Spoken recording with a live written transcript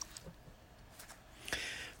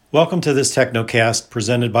Welcome to this TechnoCast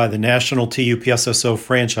presented by the National TUPSSO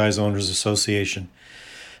Franchise Owners Association.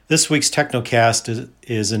 This week's TechnoCast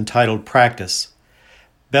is entitled Practice: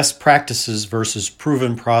 Best Practices versus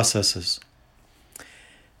Proven Processes.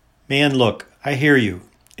 Man, look, I hear you.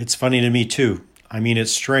 It's funny to me too. I mean,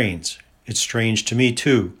 it's strange. It's strange to me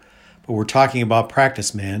too. But we're talking about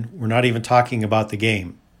practice, man. We're not even talking about the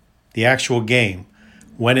game. The actual game,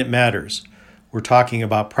 when it matters. We're talking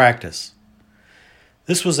about practice.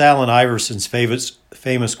 This was Allen Iverson's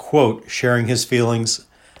famous quote sharing his feelings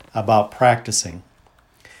about practicing.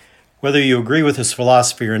 Whether you agree with his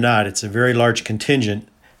philosophy or not, it's a very large contingent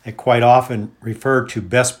that quite often refer to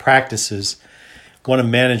best practices, one of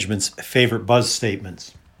management's favorite buzz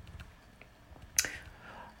statements.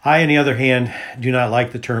 I, on the other hand, do not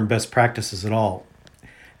like the term best practices at all.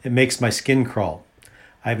 It makes my skin crawl.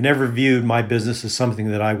 I've never viewed my business as something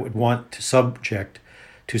that I would want to subject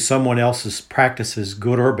to someone else's practices,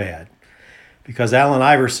 good or bad, because Allen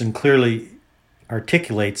Iverson clearly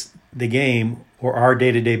articulates the game or our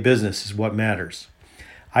day-to-day business is what matters.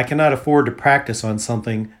 I cannot afford to practice on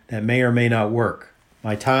something that may or may not work.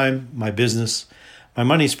 My time, my business, my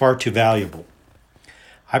money is far too valuable.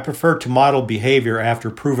 I prefer to model behavior after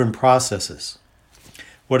proven processes.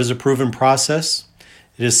 What is a proven process?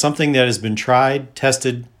 It is something that has been tried,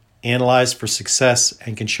 tested, analyzed for success,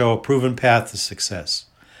 and can show a proven path to success.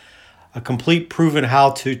 A complete proven how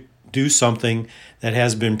to do something that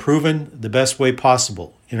has been proven the best way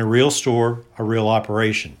possible in a real store, a real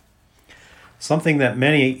operation. Something that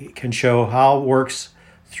many can show how works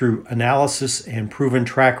through analysis and proven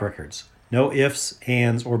track records. No ifs,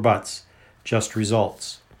 ands, or buts, just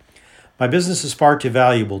results. My business is far too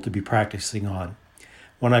valuable to be practicing on.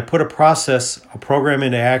 When I put a process, a program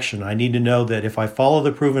into action, I need to know that if I follow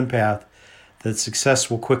the proven path, that success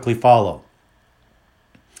will quickly follow.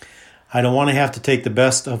 I don't want to have to take the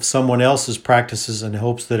best of someone else's practices in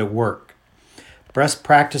hopes that it work. Best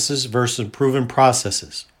practices versus proven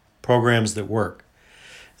processes, programs that work.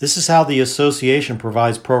 This is how the association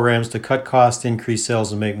provides programs to cut costs, increase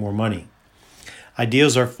sales, and make more money.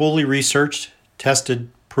 Ideas are fully researched, tested,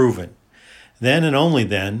 proven. Then and only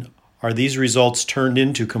then are these results turned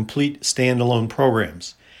into complete standalone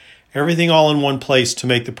programs. Everything all in one place to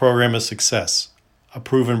make the program a success, a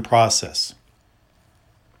proven process.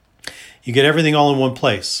 You get everything all in one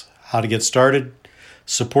place. How to get started,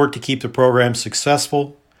 support to keep the program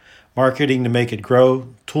successful, marketing to make it grow,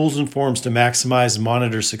 tools and forms to maximize and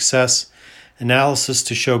monitor success, analysis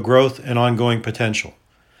to show growth and ongoing potential.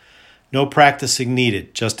 No practicing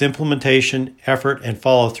needed, just implementation, effort, and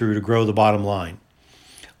follow-through to grow the bottom line.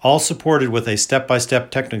 All supported with a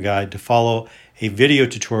step-by-step techno guide to follow a video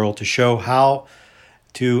tutorial to show how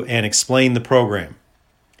to and explain the program.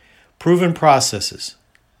 Proven processes,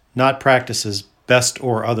 not practices, best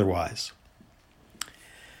or otherwise.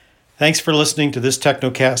 Thanks for listening to this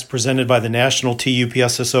TechnoCast presented by the National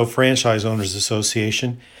TUPSSO Franchise Owners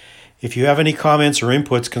Association. If you have any comments or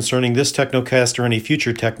inputs concerning this TechnoCast or any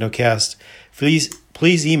future TechnoCast,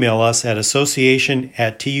 please email us at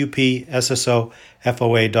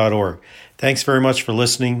association@tupssofoa.org. Thanks very much for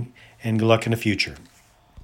listening, and good luck in the future.